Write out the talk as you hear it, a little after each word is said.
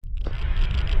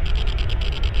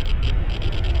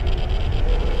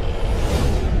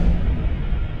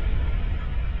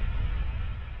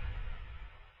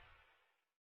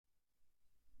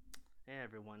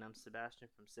I'm Sebastian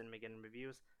from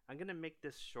Reviews. I'm gonna make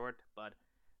this short, but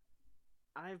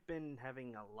I've been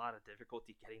having a lot of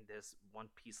difficulty getting this One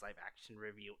Piece live action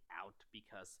review out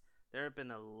because there have been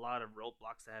a lot of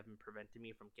roadblocks that have been preventing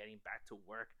me from getting back to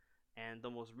work, and the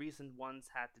most recent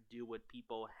ones had to do with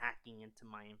people hacking into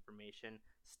my information,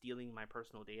 stealing my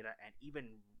personal data, and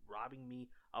even robbing me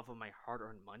of my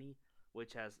hard-earned money,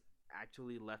 which has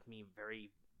actually left me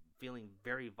feeling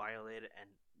very violated and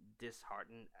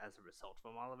disheartened as a result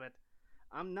from all of it.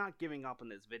 I'm not giving up on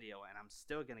this video, and I'm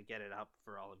still gonna get it up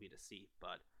for all of you to see,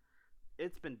 but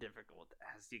it's been difficult,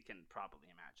 as you can probably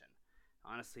imagine.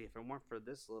 Honestly, if it weren't for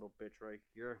this little bitch right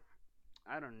here,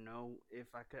 I don't know if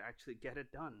I could actually get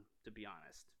it done, to be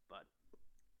honest. But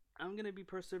I'm gonna be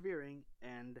persevering,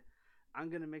 and I'm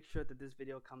gonna make sure that this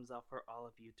video comes out for all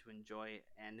of you to enjoy.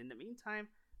 And in the meantime,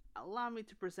 allow me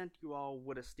to present you all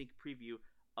with a sneak preview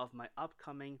of my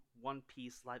upcoming One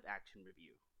Piece live action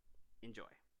review. Enjoy.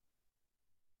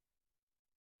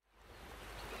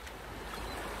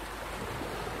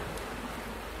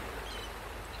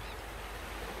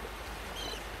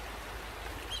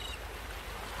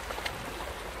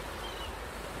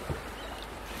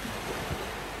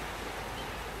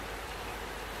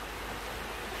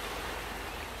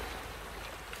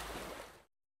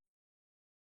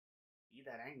 Be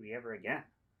that angry ever again.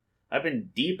 I've been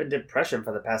deep in depression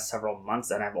for the past several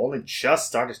months, and I've only just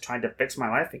started trying to fix my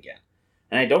life again.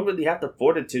 And I don't really have the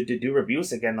fortitude to do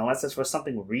reviews again unless it's for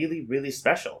something really, really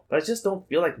special. But I just don't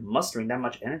feel like mustering that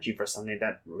much energy for something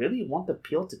that really won't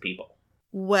appeal to people.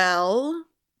 Well,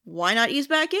 why not ease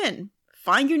back in?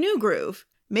 Find your new groove.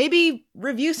 Maybe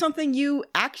review something you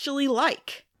actually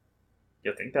like.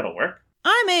 You think that'll work?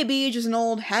 I may be just an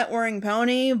old hat-wearing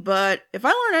pony, but if I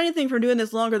learn anything from doing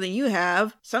this longer than you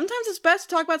have, sometimes it's best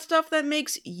to talk about stuff that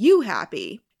makes you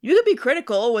happy. You could be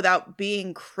critical without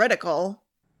being critical.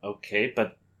 Okay,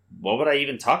 but what would I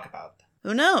even talk about?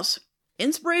 Who knows?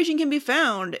 Inspiration can be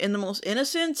found in the most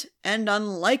innocent and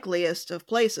unlikeliest of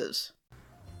places.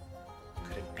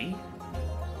 Could it be?